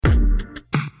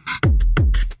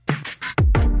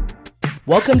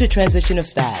Welcome to Transition of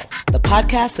Style, the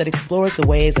podcast that explores the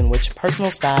ways in which personal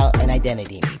style and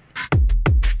identity meet.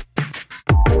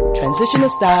 Transition of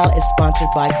Style is sponsored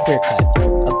by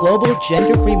QueerCut, a global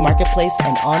gender-free marketplace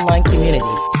and online community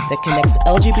that connects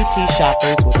LGBT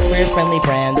shoppers with queer-friendly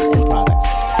brands and products.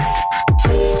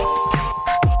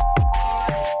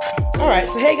 All right,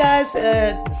 so hey guys,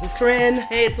 this is Corinne.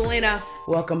 Hey, it's Elena.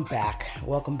 Welcome back.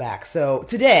 So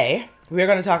today, we're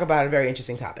going to talk about a very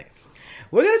interesting topic.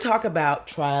 We're going to talk about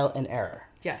trial and error.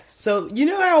 Yes. So you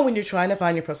know how when you're trying to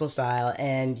find your personal style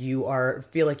and you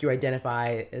feel like you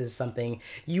identify as something,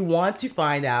 you want to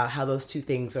find out how those two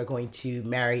things are going to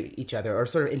marry each other or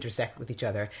sort of intersect with each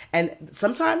other. And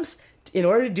sometimes in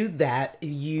order to do that,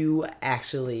 you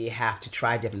actually have to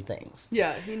try different things.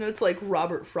 Yeah, it's like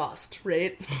Robert Frost,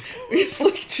 right? You just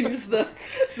like choose the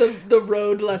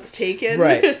road less taken.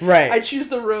 Right. I choose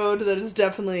the road that is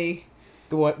definitely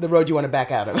the road you want to back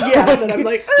out of. Yeah, then I'm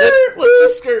like, let's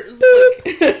just skirt.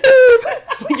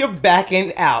 You're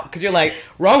backing out because you're like,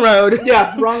 wrong road.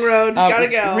 Yeah, wrong road. Gotta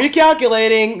go.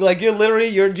 Recalculating, like you're literally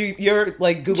your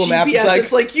like Google Maps. GPS,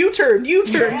 it's like U-turn.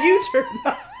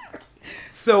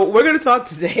 So we're going to talk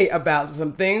today about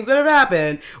some things that have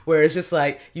happened where it's just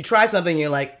like you try something and you're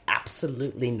like,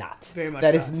 absolutely not. Very much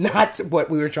That so. is not what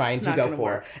we were trying to go for.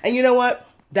 Work. And you know what?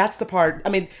 That's the part. I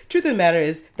mean, truth of the matter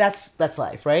is that's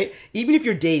life, right? Even if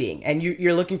you're dating and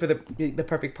you're looking for the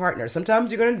perfect partner,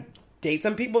 sometimes you're going to date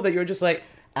some people that you're just like,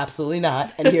 absolutely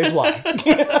not. And here's why.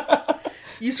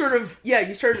 You sort of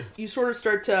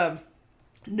start to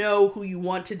know who you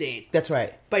want to date. That's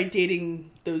right. By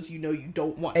dating those you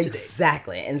don't want to date.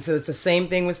 Exactly. And so it's the same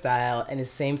thing with style and the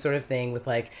same sort of thing with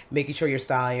like making sure your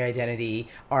style and your identity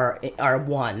are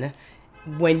one.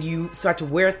 When you start to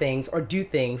wear things or do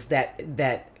things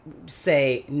that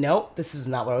say, nope, this is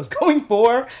not what I was going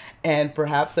for, and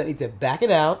perhaps I need to back it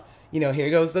out.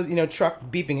 Here goes the truck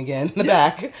beeping again in the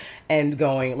back, and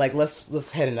going like,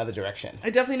 let's head another direction. I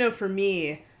definitely know for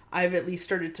me, I've at least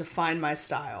started to find my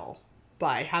style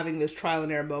by having those trial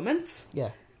and error moments. Yeah.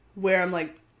 Where I'm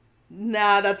like,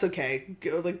 nah, that's okay.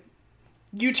 Go, like,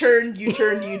 U-turn,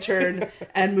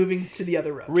 and moving to the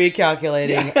other road.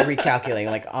 Recalculating,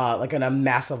 like on a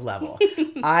massive level.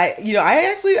 I've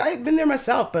been there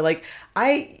myself, but like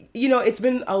it's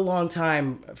been a long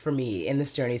time for me in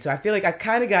this journey, so I feel like I've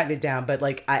kind of gotten it down. But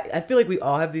like I feel like we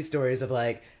all have these stories of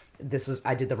like,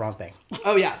 I did the wrong thing.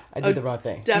 Oh yeah, I did the wrong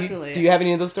thing. Definitely. Do you have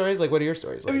any of those stories? Like, what are your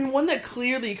stories like? I mean, one that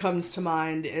clearly comes to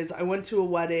mind is I went to a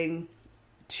wedding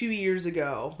 2 years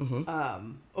ago,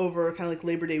 over kind of like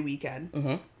Labor Day weekend.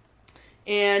 Mm-hmm.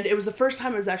 And it was the first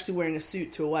time I was actually wearing a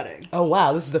suit to a wedding. Oh,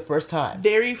 wow. This is the first time.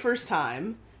 Very first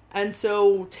time. And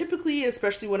so typically,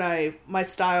 especially when my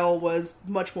style was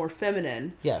much more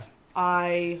feminine, yeah,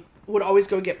 I would always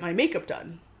go get my makeup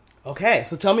done. Okay,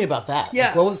 so tell me about that. Yeah.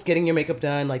 Like, what was getting your makeup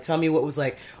done? Like, tell me what was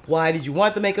like, why did you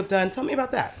want the makeup done? Tell me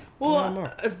about that.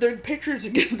 Well, if there are pictures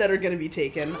that are going to be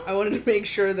taken, I wanted to make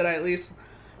sure that I at least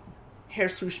hair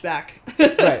swoosh back.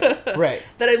 Right.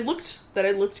 that I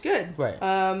looked good. Right.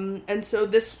 And so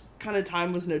this kind of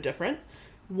time was no different.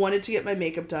 Wanted to get my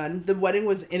makeup done. The wedding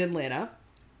was in Atlanta.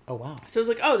 Oh, wow. So I was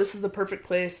like, oh, this is the perfect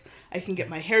place. I can get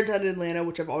my hair done in Atlanta,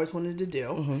 which I've always wanted to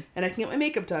do. And I can get my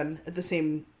makeup done at the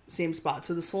same spot.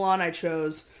 So the salon I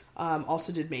chose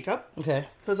also did makeup. Okay.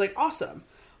 So I was like, awesome.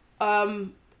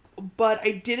 But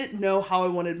I didn't know how I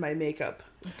wanted my makeup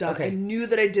done. Okay. I knew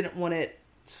that I didn't want it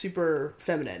super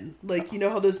feminine. Like,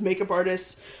 how those makeup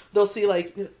artists, they'll see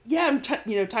like, yeah,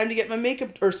 time to get my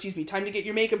makeup, time to get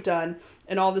your makeup done.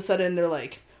 And all of a sudden they're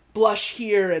like, blush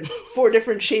here and 4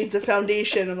 different shades of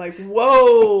foundation. I'm like,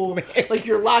 whoa, like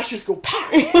your lashes go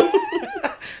pow.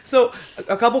 So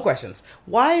a couple questions.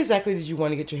 Why exactly did you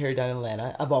want to get your hair done in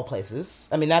Atlanta, of all places?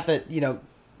 I mean, not that,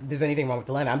 there's anything wrong with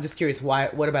Atlanta. I'm just curious,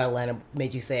 what about Atlanta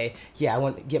made you say, yeah, I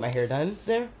want to get my hair done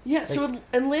there? Yeah, so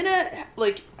Atlanta,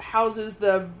 like, houses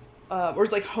or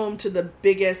is like home to the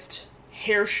biggest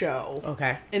hair show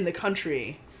in the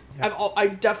country. Yeah. I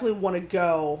definitely want to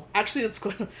go. Actually, it's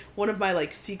one of my,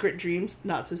 like, secret dreams,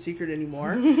 not so secret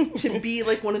anymore, to be,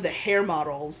 like, one of the hair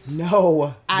models.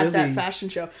 No. At really? that fashion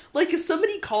show. Like, if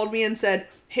somebody called me and said,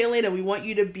 hey, Elena, we want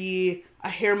you to be a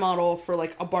hair model for,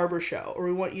 like, a barber show, or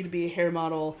we want you to be a hair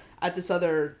model at this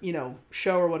other,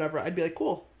 show or whatever, I'd be like,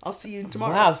 cool, I'll see you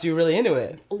tomorrow. Wow, so you're really into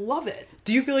it. Love it.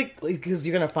 Do you feel like, because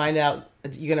you're going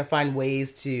to find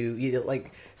ways to,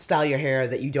 like, style your hair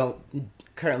that you don't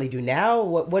currently do now?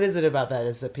 What is it about that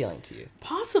is appealing to you?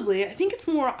 Possibly. I think it's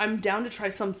more, I'm down to try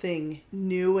something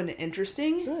new and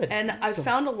interesting. Good. And I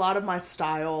found a lot of my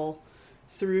style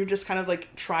through just kind of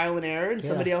like trial and error and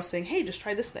somebody else saying, hey, just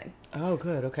try this thing. Oh,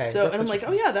 good. Okay. So, and I'm like,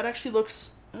 oh yeah, that actually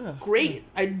looks great.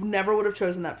 I never would have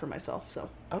chosen that for myself. So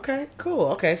okay, cool.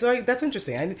 Okay, so that's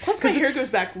interesting. Plus, my hair goes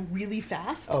back really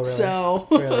fast. Oh, really? So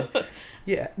really.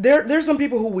 Yeah, there's some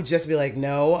people who would just be like,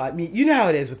 no. I mean, you know how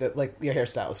it is with like your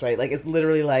hairstyles, right? Like it's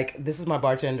literally like, this is my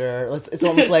bartender. It's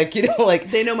almost like, you know, like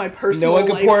they know my personal. No one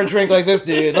can pour a drink like this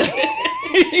dude. Like,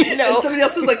 you know? And somebody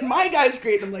else is like, my guy's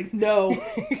great. And I'm like, no,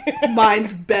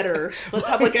 mine's better. Let's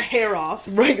have like a hair off.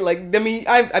 Right. Like, I mean,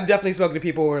 I've definitely spoken to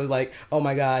people who were like, oh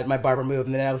my God, my barber moved.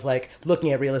 And then I was like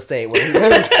looking at real estate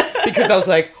because I was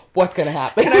like, what's going to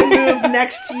happen? Can I move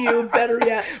next to you? Better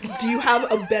yet, do you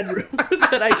have a bedroom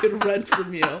that I can rent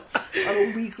from you on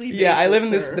a weekly basis? Yeah, I live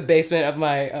in the basement of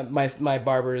my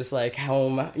barber's like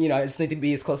home. You know, I just need to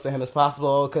be as close to him as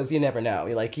possible because you never know.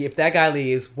 You're like, if that guy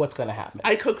leaves, what's going to happen?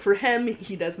 I cook for him.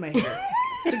 He does my hair.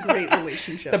 It's a great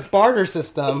relationship. The barter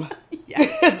system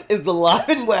is alive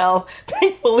and well,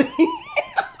 thankfully.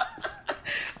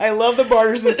 I love the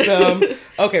barter system.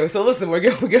 Okay, so listen, we're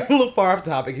getting a little far off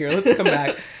topic here. Let's come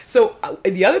back. So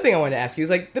the other thing I wanted to ask you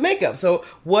is like the makeup. So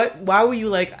why were you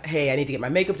like, hey, I need to get my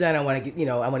makeup done. I want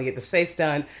to get this face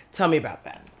done. Tell me about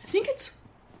that. I think it's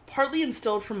partly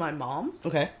instilled from my mom.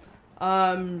 Okay.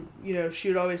 You know, she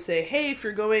would always say, hey, if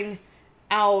you're going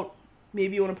out,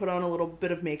 maybe you want to put on a little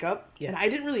bit of makeup. Yeah. And I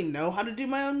didn't really know how to do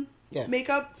my own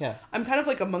makeup. Yeah. I'm kind of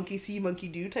like a monkey see, monkey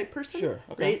do type person. Sure.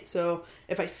 Okay. Right? So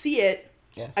if I see it,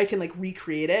 I can like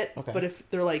recreate it. Okay. But if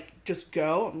they're like, just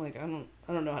go, I'm like, I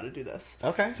don't know how to do this.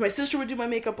 Okay. So my sister would do my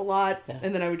makeup a lot,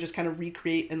 and then I would just kind of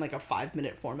recreate in like a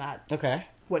 5-minute format. Okay.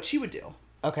 What she would do.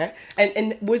 Okay.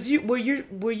 And were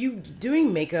you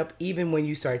doing makeup even when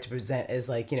you started to present as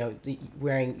like, you know,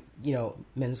 wearing, you know,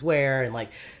 menswear and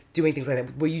like doing things like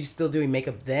that? Were you still doing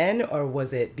makeup then, or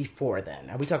was it before then?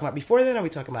 Are we talking about before then, or are we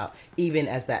talking about even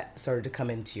as that started to come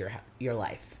into your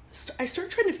life? I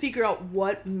started trying to figure out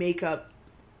what makeup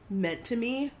meant to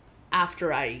me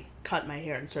after I cut my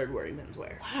hair and started wearing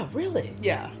menswear. Wow, really?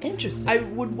 Yeah. Interesting. I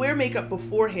would wear makeup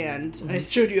beforehand. Mm-hmm. I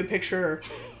showed you a picture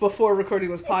before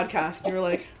recording this podcast, and you were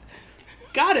like,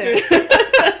 got it.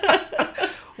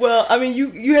 Well, I mean,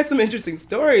 you had some interesting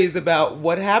stories about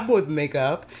what happened with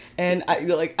makeup, and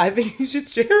I think you should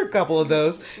share a couple of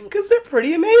those because they're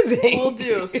pretty amazing. Will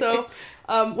do. So,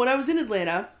 when I was in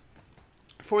Atlanta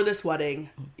for this wedding,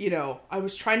 you know, I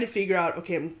was trying to figure out,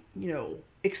 okay, I'm, you know,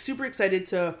 super excited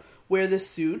to wear this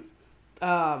suit,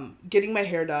 getting my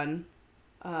hair done,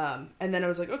 and then I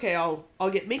was like, okay, I'll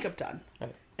get makeup done.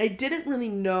 Right. I didn't really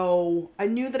know. I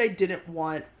knew that I didn't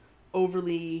want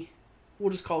overly,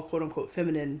 we'll just call it quote unquote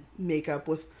feminine makeup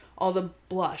with all the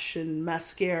blush and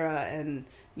mascara and,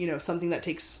 you know, something that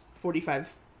takes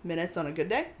 45 minutes on a good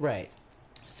day. Right.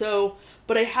 So,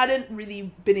 but I hadn't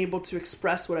really been able to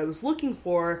express what I was looking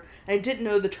for, and I didn't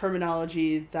know the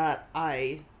terminology that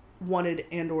I wanted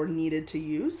and or needed to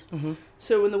use. Mm-hmm.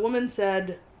 So when the woman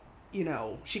said, you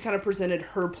know, she kind of presented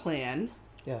her plan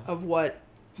of what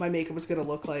my makeup was going to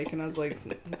look like, and I was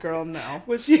like, girl, no.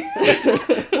 Was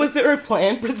there a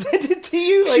plan presented to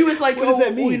you? She was like, oh,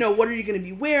 well, you know, what are you going to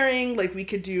be wearing? Like, we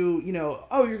could do, you know,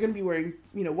 oh, you're going to be wearing,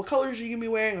 you know, what colors are you going to be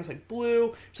wearing? I was like,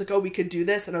 blue. She's like, oh, we could do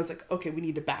this. And I was like, okay, we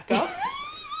need to back up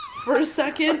for a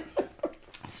second.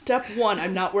 Step 1,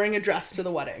 I'm not wearing a dress to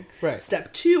the wedding. Right.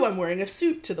 Step 2, I'm wearing a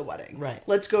suit to the wedding. Right.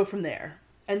 Let's go from there.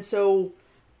 And so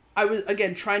I was,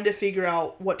 again, trying to figure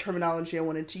out what terminology I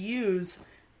wanted to use.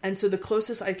 And so the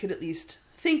closest I could at least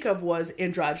think of was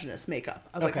androgynous makeup.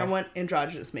 I was like, I want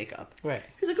androgynous makeup. Right.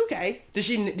 He's like, okay. Did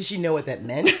she know what that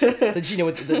meant? Did she know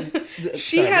what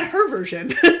she had her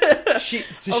version.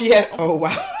 She had, oh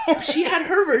wow. She had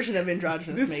her version of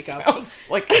androgynous makeup. Sounds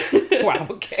like, wow,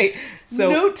 okay.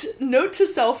 So note to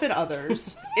self and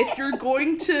others. If you're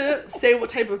going to say what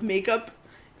type of makeup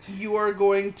you are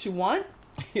going to want,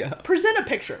 present a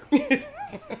picture.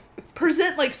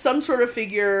 Present like some sort of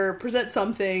figure, present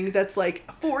something that's like,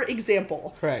 for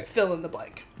example, fill in the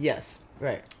blank. Yes,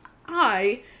 right.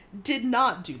 I did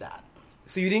not do that.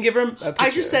 So you didn't give her a picture?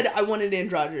 I just said I wanted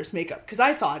androgynous makeup because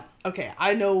I thought, okay,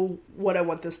 I know what I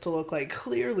want this to look like.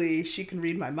 Clearly, she can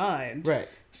read my mind. Right.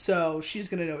 So she's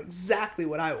going to know exactly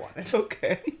what I wanted.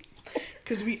 Okay.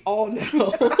 Because we all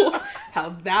know how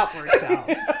that works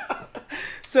out.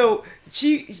 So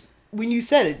when you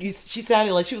said it, she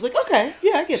sounded like she was like, okay,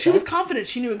 yeah, I get it. She was confident.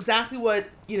 She knew exactly what,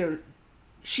 you know,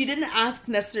 she didn't ask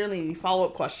necessarily any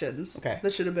follow-up questions. Okay.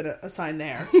 That should have been a sign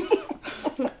there.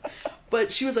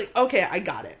 But she was like, okay, I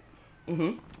got it.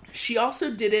 Mm-hmm. She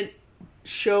also didn't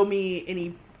show me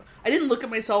any, I didn't look at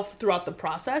myself throughout the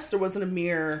process. There wasn't a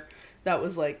mirror that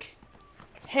was like,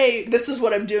 hey, this is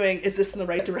what I'm doing. Is this in the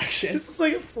right direction? This is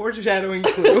like a foreshadowing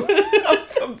clue of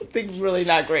something really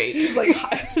not great. Just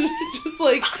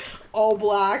like all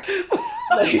black.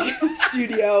 like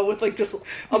studio with like just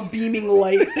a beaming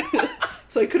light,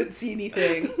 so I couldn't see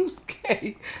anything.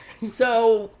 Okay.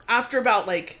 So after about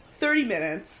like 30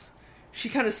 minutes, she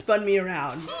kind of spun me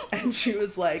around, and she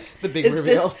was like, the big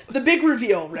reveal. The big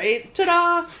reveal, right?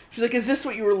 Ta-da! She's like, is this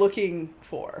what you were looking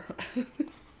for?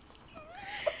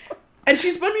 And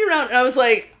she spun me around, and I was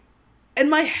like, in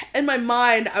my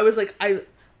mind, I was like, I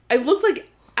look like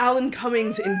Alan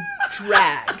Cummings in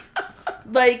drag.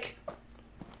 Like,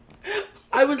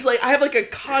 I was like, I have like a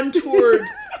contoured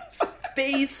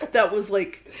face that was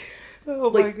like, oh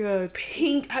like, my god,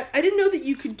 pink. I didn't know that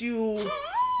you could do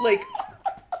like,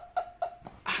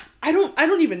 I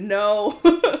don't even know.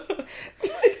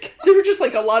 Like, there were just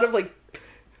like a lot of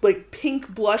like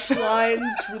pink blush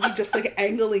lines, really just like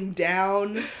angling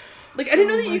down. Like, I didn't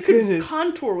know that you could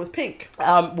contour with pink.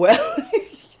 Well,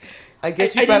 I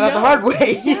guess you found out the hard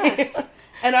way. Yes.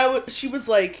 And she was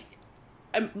like,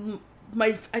 I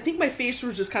think my face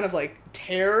was just kind of like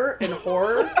terror and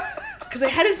horror. Because I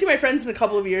hadn't seen my friends in a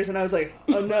couple of years, and I was like,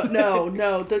 oh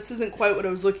no, this isn't quite what I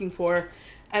was looking for.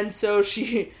 And so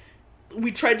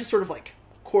we tried to sort of like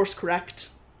course correct.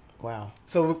 Wow.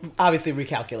 So obviously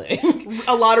recalculating.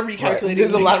 A lot of recalculating. Right.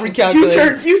 There's a lot of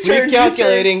recalculating.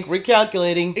 U-turn.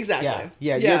 Recalculating. Exactly.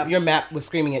 Yeah. Your map was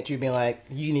screaming at you, being like,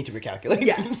 you need to recalculate.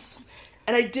 Yes.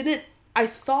 And I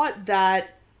thought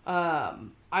that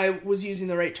I was using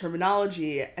the right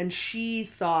terminology, and she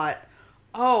thought,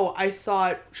 she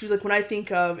was like, when I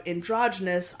think of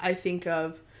androgynous, I think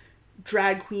of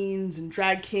drag queens and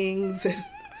drag kings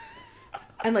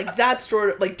and like that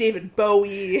sort of, like David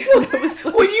Bowie. And I was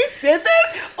like, when you said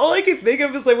that, all I could think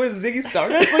of is like, what is Ziggy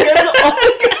Stardust? Like, that's all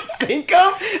I could think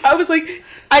of. I was like,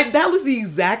 that was the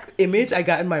exact image I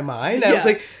got in my mind. I was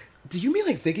like, do you mean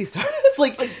like Ziggy Stardust?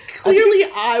 Like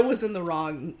clearly I was in the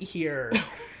wrong here.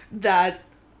 That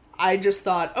I just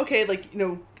thought, okay, like, you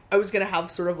know, I was going to have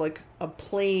sort of like a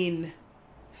plain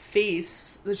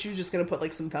face that she was just going to put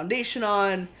like some foundation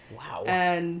on. Wow.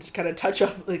 And kind of touch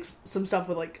up like some stuff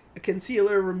with like a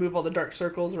concealer, remove all the dark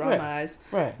circles around my eyes.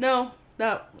 Right. No,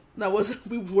 that wasn't,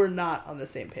 we were not on the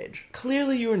same page.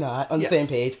 Clearly you were not on the same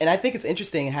page. And I think it's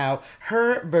interesting how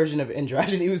her version of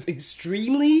androgyny was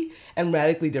extremely and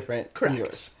radically different from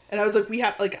yours. And I was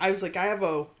like, I have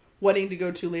a wedding to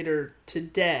go to later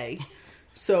today,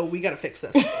 so we gotta fix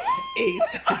this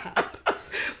ASAP.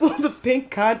 Well, the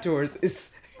pink contours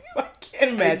is, I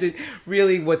can't imagine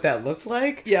really what that looks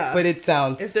like. Yeah. But it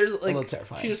sounds if there's, like, a little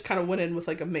terrifying. She just kind of went in with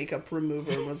like a makeup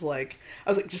remover and was like,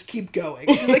 I was like, just keep going.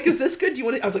 She's like, is this good? Do you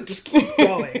want it? I was like, just keep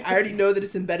going. I already know that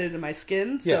it's embedded in my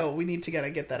skin, so we need to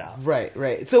get that out.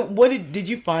 Right. So what did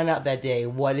you find out that day?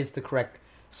 What is the correct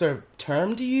sort of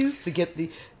term to use to get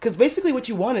because basically what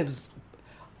you wanted was,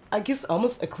 I guess,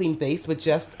 almost a clean face with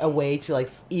just a way to like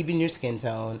even your skin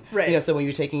tone. Right. You know, so when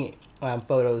you're taking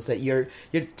photos, that your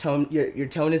tone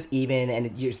is even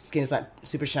and your skin is not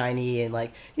super shiny and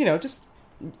like just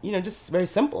very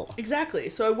simple. Exactly.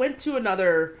 So I went to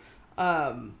another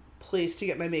place to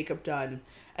get my makeup done,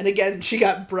 and again she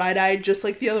got bright-eyed just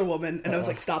like the other woman, and I was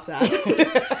like, stop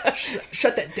that.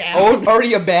 Shut that down. Oh,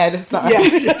 already a bad sign.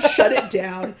 Yeah, just shut it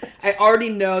down. I already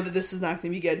know that this is not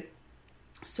going to be good.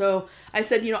 So I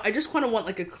said, I just want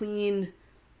like a clean,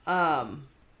 I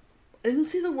didn't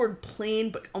say the word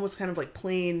plain, but almost kind of like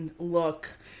plain look.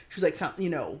 She was like, do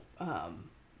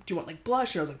you want like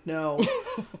blush? And I was like, no.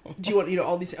 Do you want,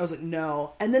 all these? I was like,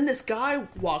 no. And then this guy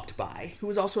walked by who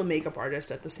was also a makeup artist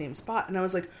at the same spot. And I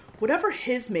was like, whatever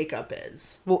his makeup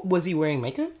is. Well, was he wearing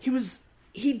makeup?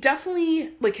 He definitely,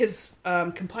 like, his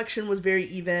complexion was very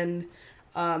even.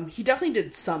 He definitely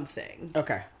did something.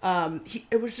 Okay.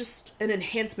 It was just an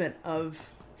enhancement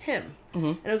of him. Mm-hmm.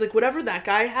 And I was like, whatever that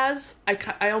guy has,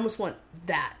 I almost want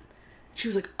that. She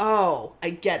was like, oh,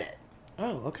 I get it.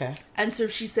 Oh, okay. And so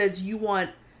she says, you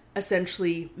want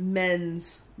essentially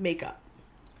men's makeup.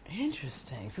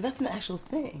 Interesting. So that's an actual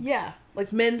thing. Yeah.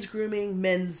 Like men's grooming,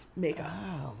 men's makeup.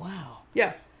 Oh, wow.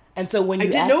 Yeah. And so when you I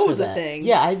didn't know it was a thing.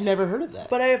 Yeah, I've never heard of that.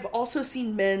 But I have also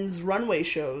seen men's runway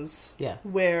shows. Yeah.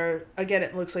 Where, again,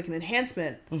 it looks like an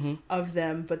enhancement of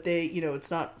them, but they,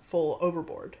 it's not full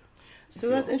overboard. So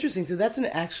that's interesting. So that's an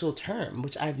actual term,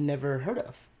 which I've never heard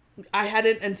of. I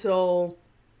hadn't until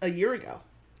a year ago.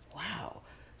 Wow.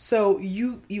 So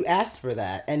you asked for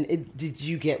that, and did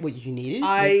you get what you needed?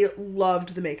 I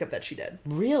loved the makeup that she did.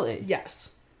 Really?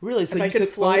 Yes. Really? So if you I could took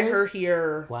fly photos? her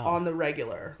here on the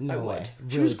regular, I would. Way.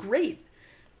 She was great.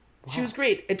 Wow. She was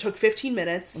great. It took 15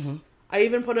 minutes. Mm-hmm. I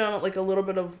even put on like a little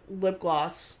bit of lip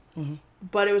gloss,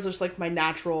 but it was just like my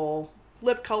natural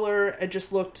lip color. It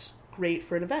just looked great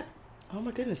for an event. Oh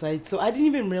my goodness! So I didn't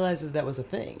even realize that was a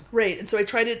thing. Right, and so I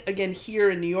tried it again here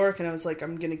in New York, and I was like,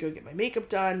 I'm gonna go get my makeup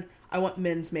done. I want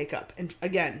men's makeup, and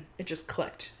again, it just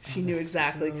clicked. She knew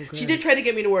exactly. So she did try to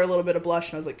get me to wear a little bit of blush,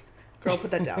 and I was like, girl,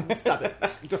 put that down. Stop it.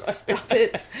 Stop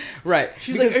it. Right.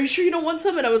 She was like, are you sure you don't want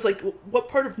some? And I was like, what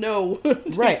part of no?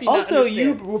 Right. Also,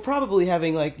 you were probably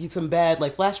having like some bad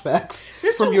like flashbacks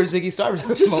from your Ziggy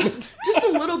Stardust moment. Just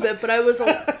a little bit, but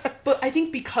but I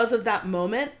think because of that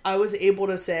moment, I was able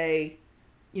to say,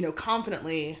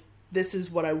 confidently, this is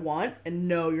what I want, and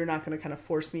no, you're not going to kind of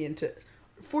force me into...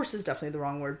 Force is definitely the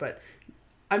wrong word, but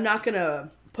I'm not going to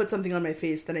put something on my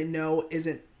face that I know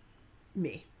isn't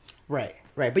me. Right.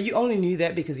 But you only knew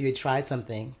that because you had tried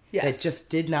something that just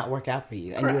did not work out for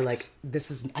you. And you were like,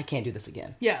 I can't do this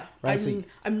again. Yeah. Right?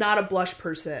 I'm not a blush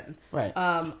person. Right.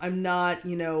 I'm not,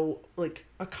 like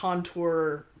a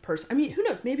contour person. I mean, who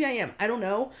knows? Maybe I am. I don't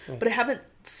know. Right. But I haven't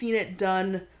seen it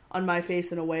done on my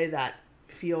face in a way that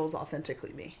feels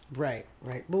authentically me. Right.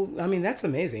 Well, I mean, that's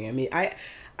amazing. I mean,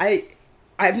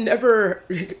 I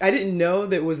didn't know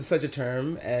there was such a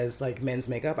term as like men's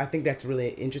makeup. I think that's really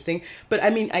interesting. But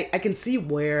I mean, I can see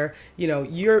where,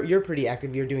 you're pretty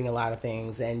active. You're doing a lot of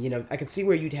things. And, I can see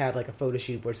where you'd have like a photo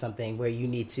shoot or something where you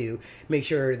need to make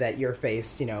sure that your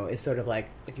face, is sort of like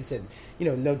you said,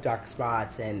 no dark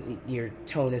spots and your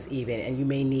tone is even. And you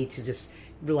may need to just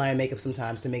rely on makeup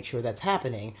sometimes to make sure that's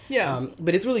happening. Yeah.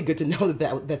 But it's really good to know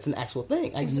that's an actual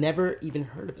thing. I've never even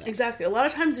heard of that. Exactly. A lot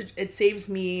of times it saves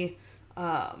me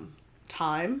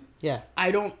time. Yeah. I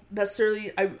don't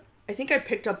necessarily... I think I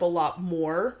picked up a lot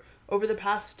more over the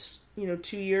past,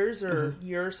 2 years or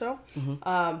year or so.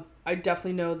 Mm-hmm. I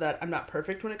definitely know that I'm not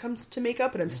perfect when it comes to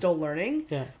makeup, and I'm still learning.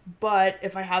 Yeah. But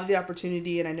if I have the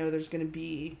opportunity and I know there's going to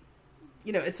be,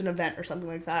 it's an event or something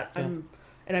like that, I'm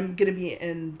going to be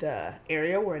in the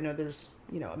area where I know there's,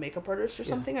 a makeup artist or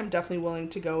something, I'm definitely willing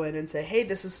to go in and say, hey,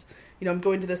 this is, I'm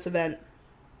going to this event.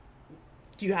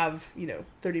 Do you have,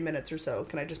 30 minutes or so?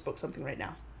 Can I just book something right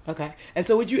now? Okay. And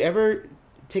so would you ever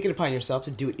take it upon yourself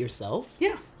to do it yourself?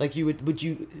 Yeah. Like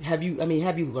have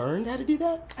you learned how to do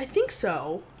that? I think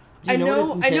so. I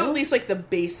know at least like the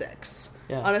basics.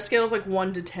 Yeah. On a scale of like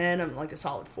 1 to 10, I'm like a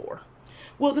solid 4.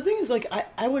 Well, the thing is, like,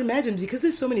 I would imagine, because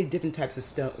there's so many different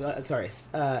types of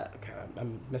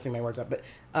I'm messing my words up, but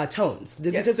tones.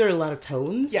 Because there are a lot of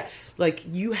tones. Yes. Like,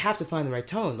 you have to find the right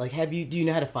tone. Like, do you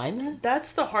know how to find that?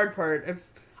 That's the hard part.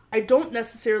 I don't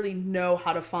necessarily know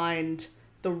how to find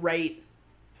the right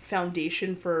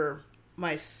foundation for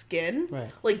my skin.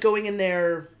 Right. Like, going in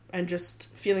there and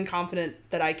just feeling confident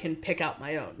that I can pick out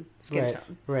my own skin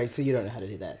tone. Right, so you don't know how to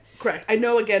do that. Correct. I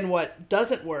know, again, what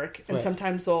doesn't work, and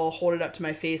sometimes they'll hold it up to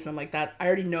my face, and I'm like, I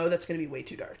already know that's going to be way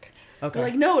too dark. Okay. They're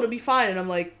like, no, it'll be fine. And I'm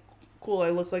like, cool, I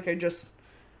look like I just,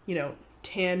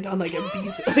 tanned on like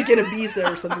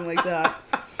Ibiza or something like that.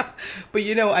 But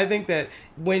I think that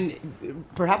when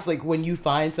you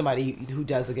find somebody who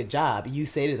does a good job, you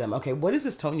say to them, okay, what is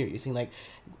this tone you're using? Like,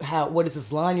 what is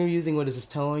this line you're using? What is this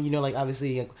tone? Like,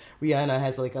 obviously Rihanna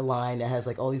has like a line that has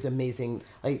like all these amazing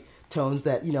like tones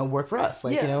that, work for us.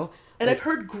 Like, And like, I've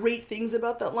heard great things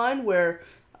about that line where,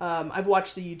 I've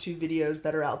watched the YouTube videos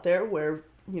that are out there where,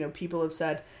 people have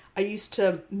said, I used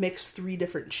to mix 3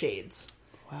 different shades.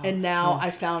 Wow. And now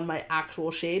I found my actual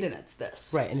shade, and it's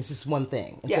this. Right, and it's just one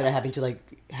thing. Instead of having to, like,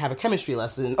 have a chemistry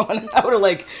lesson on how to,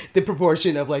 like, the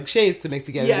proportion of, like, shades to mix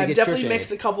together. Yeah, I've definitely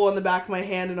mixed a couple on the back of my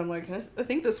hand, and I'm like, I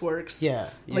think this works. Yeah.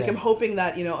 Like, I'm hoping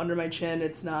that, under my chin,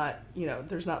 it's not,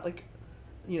 there's not, like,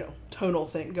 tonal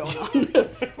thing going on.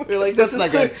 We're like, this is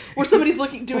clear. Where somebody's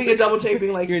doing a double take,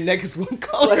 being like, your neck is one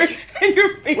color, like, and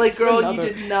your face like, girl, another.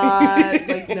 You did not,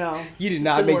 like, no. You did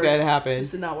not make that happen.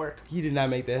 This did not work. You did not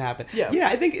make that happen. Yeah,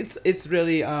 I think it's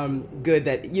really good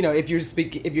that,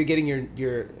 if you're getting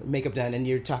your makeup done and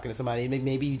you're talking to somebody,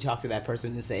 maybe you talk to that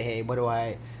person and say, hey, what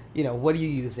are you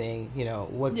using?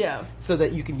 So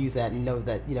that you can use that and know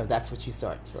that, that's what you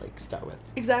start with.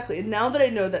 Exactly. And now that I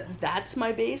know that that's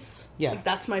my base, like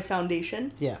that's my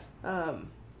foundation,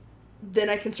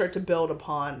 then I can start to build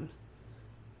upon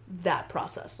that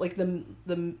process, like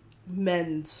the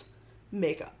men's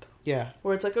makeup. Yeah.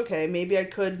 Where it's like, okay, maybe I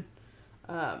could,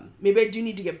 maybe I do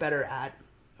need to get better at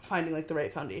finding like the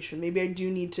right foundation. Maybe I do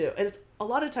need to, and it's a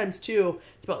lot of times too,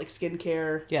 it's about like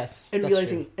skincare. Yes. And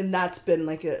realizing, true. And that's been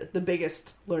like the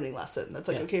biggest learning lesson. That's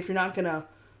like, okay, if you're not going to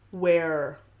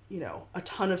wear, a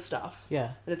ton of stuff.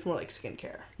 Yeah. And it's more like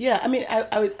skincare. Yeah. I mean,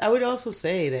 I would also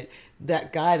say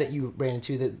that guy that you ran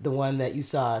into, the one that you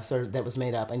saw sort of that was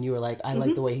made up and you were like, I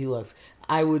like the way he looks.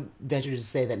 I would venture to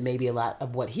say that maybe a lot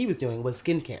of what he was doing was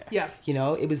skincare. Yeah. You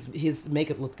know, it was his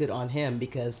makeup looked good on him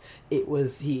because it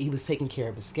was he was taking care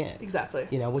of his skin. Exactly.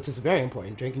 You know, which is very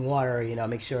important. Drinking water, you know,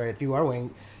 make sure if you are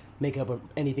wearing makeup or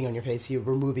anything on your face, you're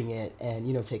removing it and,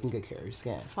 you know, taking good care of your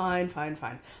skin. Fine.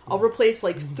 I'll replace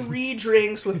like 3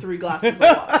 drinks with 3 glasses of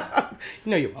water.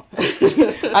 No, you won't.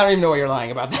 I don't even know why you're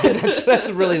lying about that. That's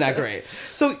really not great.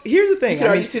 So here's the thing. You can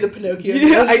already see the Pinocchio.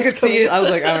 Yeah, I could see it. I was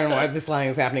like, I don't know why this lying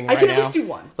is happening right now. I can at least do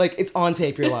one. Like, it's on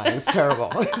tape you're lying. It's terrible.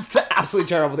 It's absolutely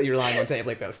terrible that you're lying on tape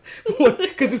like this.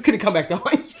 Because it's going to come back to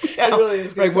haunt you. It really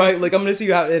is. Like, I'm going to see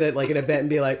you out at an event and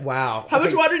be like, wow. How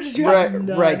much water did you have?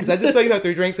 None. Right, because I just saw you have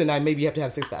 3 drinks and maybe you have to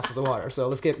have 6 glasses of water. So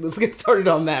let's get started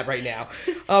on that right now.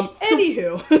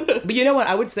 Anywho. But you know what?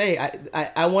 I would say,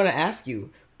 I want to ask you,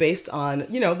 based on,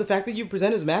 you know, the fact that you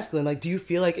present as masculine, like, do you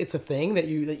feel like it's a thing that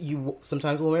you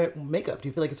sometimes will wear makeup? Do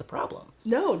you feel like it's a problem?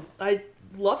 No, I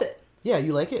love it. Yeah,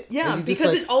 you like it? Yeah,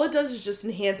 because all it does is just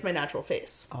enhance my natural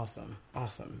face. Awesome.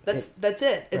 That's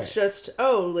it. It's just,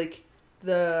 like,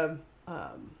 the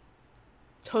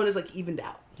tone is, like, evened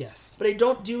out. Yes. But I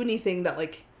don't do anything that,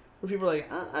 like, where people are like,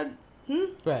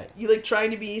 Right. You, like, trying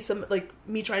to be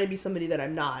me trying to be somebody that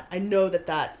I'm not. I know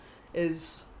that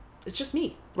is, it's just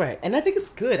me. Right. And I think it's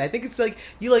good. I think it's like,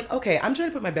 you like, okay, I'm trying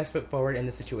to put my best foot forward in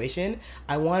this situation.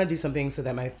 I want to do something so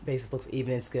that my face looks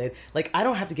even and it's good. Like, I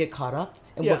don't have to get caught up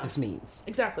in what this means.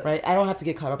 Exactly. Right? I don't have to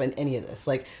get caught up in any of this.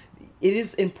 Like, it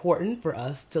is important for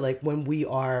us to, like, when we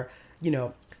are, you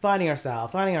know, finding our style,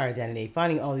 finding our identity,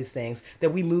 finding all these things,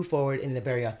 that we move forward in a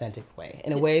very authentic way,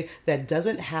 in a way that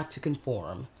doesn't have to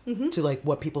conform to, like,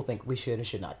 what people think we should and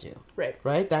should not do. Right.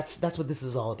 Right? That's what this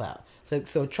is all about.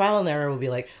 So trial and error will be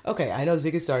like, okay, I know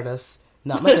Ziggy Stardust,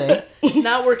 not my thing.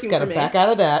 Not working for me. Gotta back out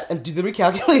of that and do the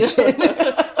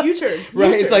recalculation. U-turn.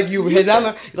 Right? It's like you hit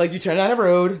down you turn down the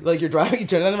road, like you're driving, you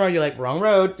turn down the road, you're like, wrong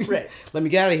road. Right. Let me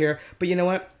get out of here. But you know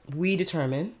what? We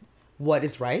determine what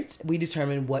is right. We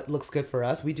determine what looks good for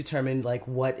us. We determine, like,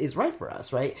 what is right for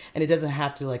us, right? And it doesn't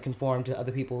have to, like, conform to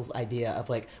other people's idea of,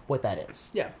 like, what that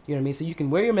is. Yeah. You know what I mean? So you can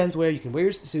wear your menswear, you can wear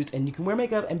your suits, and you can wear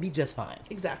makeup and be just fine.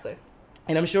 Exactly.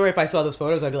 And I'm sure if I saw those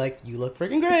photos, I'd be like, you look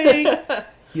freaking great.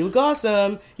 You look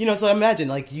awesome. You know, so imagine,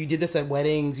 like, you did this at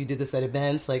weddings, you did this at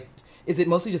events. Like, is it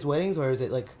mostly just weddings, or is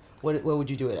it, like, what would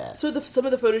you do it at? So some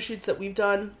of the photo shoots that we've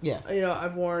done, you know,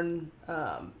 I've worn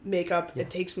makeup. Yeah.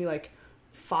 It takes me, like,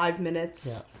 5 minutes.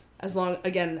 Yeah. As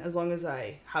long as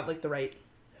I have, like, the right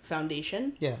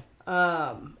foundation. Yeah.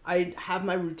 I have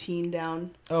my routine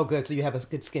down. Oh, good. So you have a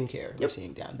good skincare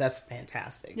routine down. That's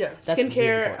fantastic. Yeah, that's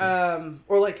skincare. Really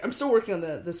or, like, I'm still working on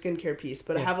the skincare piece,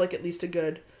 but I have, like, at least a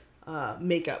good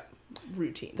makeup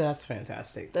routine. That's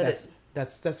fantastic.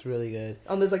 That's really good.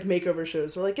 On those, like, makeover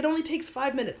shows, they're like, it only takes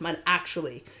 5 minutes. Mine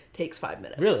actually takes 5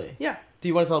 minutes. Really? Yeah. Do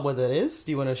you want to tell what that is?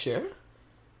 Do you want to share?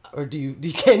 Or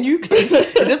can you? You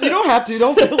don't have to.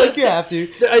 Don't feel like you have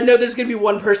to. I know there's going to be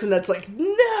one person that's like,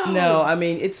 no. No, I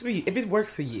mean, it's for you. If it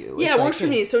works for you. Yeah, it works for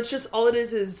me. So it's just, all it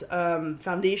is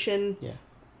foundation,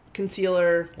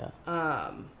 concealer,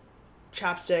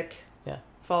 chapstick,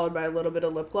 followed by a little bit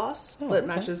of lip gloss that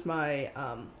matches my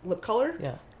lip color,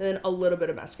 and then a little bit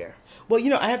of mascara. Well, you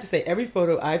know, I have to say, every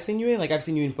photo I've seen you in, like, I've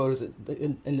seen you in photos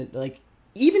in like,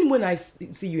 even when I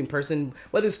see you in person,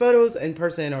 whether it's photos in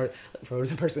person or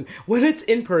photos in person, when it's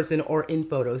in person or in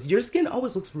photos, your skin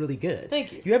always looks really good.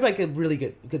 Thank you. You have, like, a really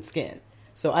good skin.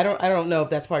 So I don't know if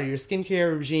that's part of your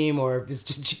skincare regime or if it's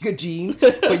just good genes,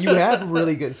 but you have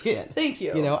really good skin. Thank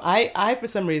you. You know, I for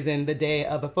some reason, the day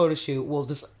of a photo shoot, will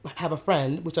just have a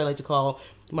friend, which I like to call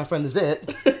my friend the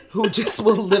Zit, who just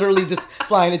will literally just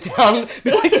fly into town,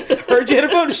 be like, heard you had a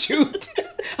photo shoot.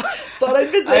 Thought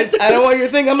I'd visit. I don't want your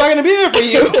thing. I'm not going to be there for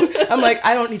you. I'm like,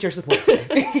 I don't need your support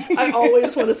today. I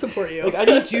always want to support you. Like, I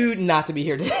need you not to be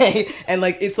here today. And,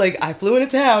 like, it's like, I flew into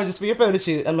town just for your photo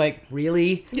shoot. I'm like,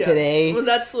 really? Yeah. Today? Well,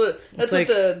 that's what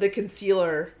the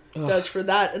concealer does for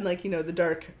that, and, like, you know, the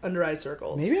dark under eye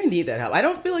circles. Maybe I need that help. I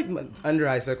don't feel like under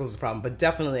eye circles is a problem, but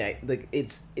definitely,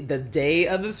 it's the day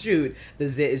of the shoot. The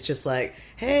Zit is just like,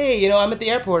 hey, you know, I'm at the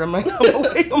airport. I'm like,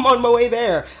 I'm on my way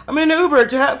there. I'm in an Uber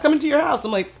coming to your house.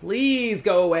 I'm like, please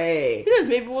go away. Who knows?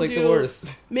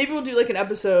 Maybe we'll do like an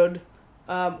episode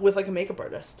with, like, a makeup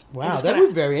artist. Wow, that would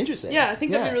be very interesting. Yeah, I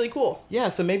think that'd be really cool. Yeah,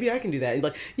 so maybe I can do that. And,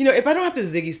 like, you know, if I don't have to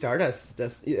Ziggy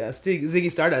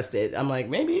Stardust it, I'm like,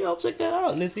 maybe I'll check that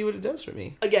out and then see what it does for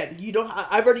me. Again,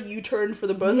 I've already U-turned for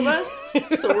the both of us,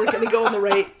 so we're gonna go on the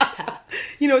right path.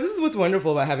 You know, this is what's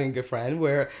wonderful about having a good friend,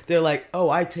 where they're like, oh,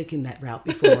 I've taken that route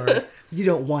before. You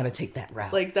don't want to take that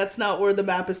route. Like, that's not where the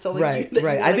map is telling you that you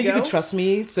I think you can trust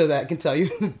me so that I can tell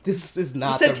you this is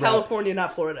not the route. You said California,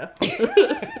 not Florida.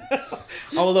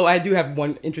 Although I do have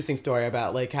one interesting story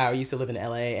about like how I used to live in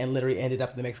LA and literally ended up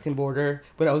at the Mexican border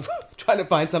when I was trying to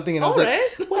find something, and I was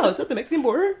like, wow, is that the Mexican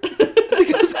border? I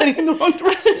think I was heading in the wrong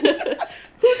direction.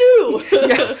 Who knew?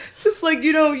 Yeah, it's just like,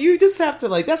 you just have to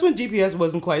like, that's when GPS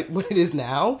wasn't quite what it is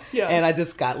now. Yeah. And I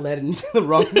just got led into the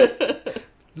wrong,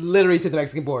 literally to the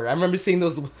Mexican border. I remember seeing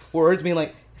those words being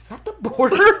like, is that the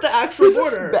border? It's the actual border.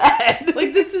 This is bad.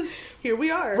 Like, this is, here we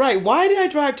are. Right. Why did I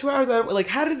drive 2 hours out? Like,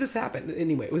 how did this happen?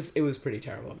 Anyway, it was pretty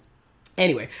terrible.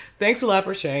 Anyway, thanks a lot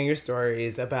for sharing your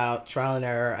stories about trial and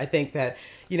error. I think that,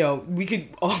 we could,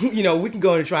 we can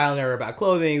go into trial and error about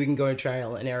clothing. We can go into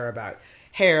trial and error about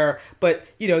hair. But,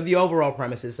 the overall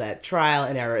premise is that trial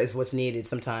and error is what's needed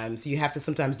sometimes. You have to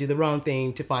sometimes do the wrong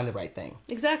thing to find the right thing.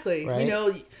 Exactly. Right?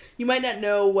 You might not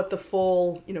know what the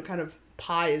full, kind of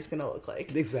pie is going to look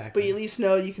like. Exactly. But you at least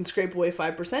know you can scrape away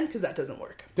 5% because that doesn't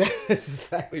work. That's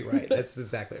exactly right. That's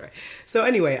exactly right. So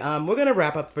anyway, we're going to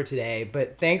wrap up for today.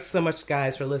 But thanks so much,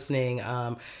 guys, for listening.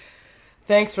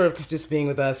 Thanks for just being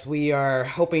with us. We are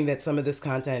hoping that some of this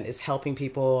content is helping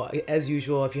people. As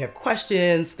usual, if you have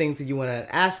questions, things that you want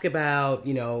to ask about,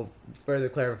 further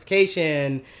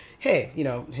clarification, hey,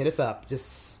 hit us up.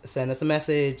 Just send us a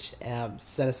message,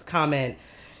 send us a comment,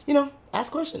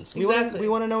 ask questions. Exactly. We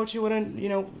want to know what you want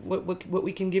to, what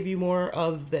we can give you more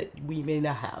of that we may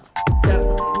not have.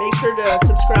 Definitely. Make sure to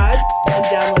subscribe and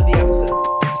download the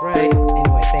episode. That's right.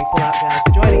 Anyway, thanks a lot, guys,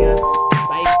 for joining us.